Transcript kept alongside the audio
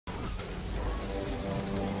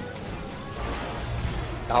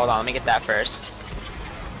Hold on, let me get that first.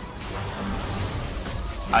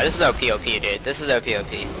 Oh, this is OP, dude. This is OP.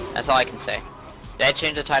 That's all I can say. Did I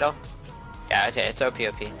change the title? Yeah, okay, it's OP.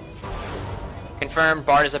 Confirmed,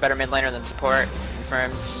 Bard is a better mid laner than support.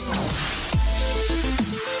 Confirmed.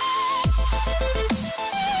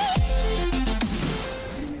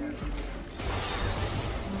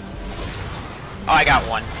 Oh, I got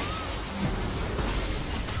one.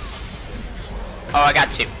 Oh, I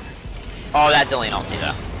got two. Oh, that's Zillion ulti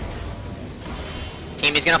though.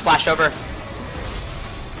 Team, he's gonna flash over.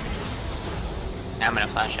 I'm gonna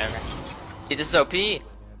flash over. Dude, this is OP.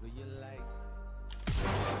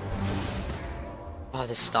 Oh,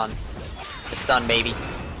 this stun. The stun, baby.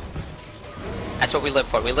 That's what we live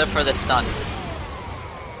for. We live for the stuns.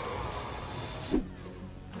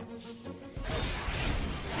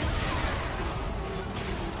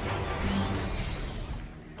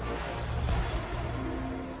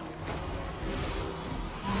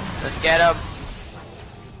 Let's get him.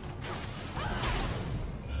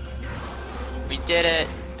 We did it.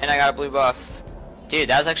 And I got a blue buff. Dude,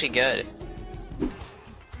 that was actually good.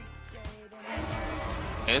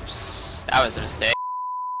 Oops. That was a mistake.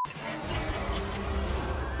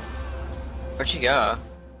 Where'd she go?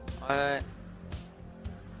 What?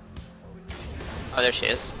 Oh, there she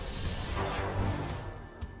is.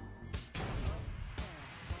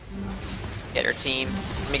 Get her team.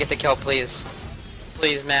 Let me get the kill, please.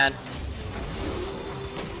 Please, man.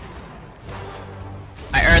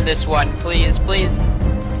 I earned this one. Please, please.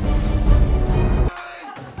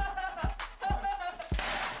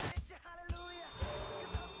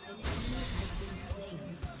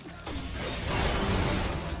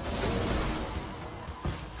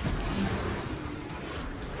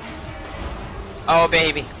 Oh,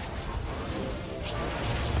 baby.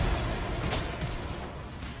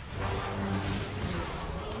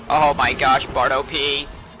 Oh my gosh, Bard OP. I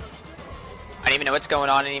don't even know what's going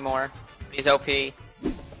on anymore. He's OP.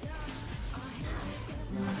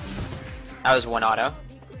 That was one auto.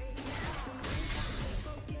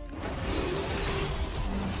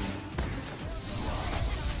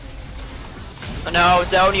 Oh no,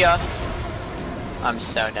 Zonia! I'm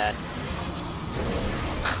so dead.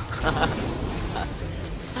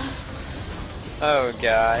 Oh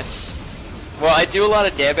gosh. Well, I do a lot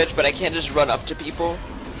of damage, but I can't just run up to people,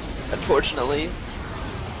 unfortunately.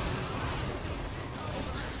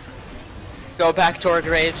 Go back to our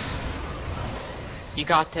graves. You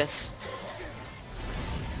got this.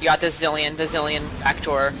 You got this, Zillion. The Zillion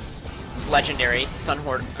backdoor. It's legendary. It's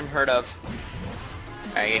unheard of.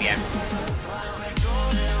 Alright, good game.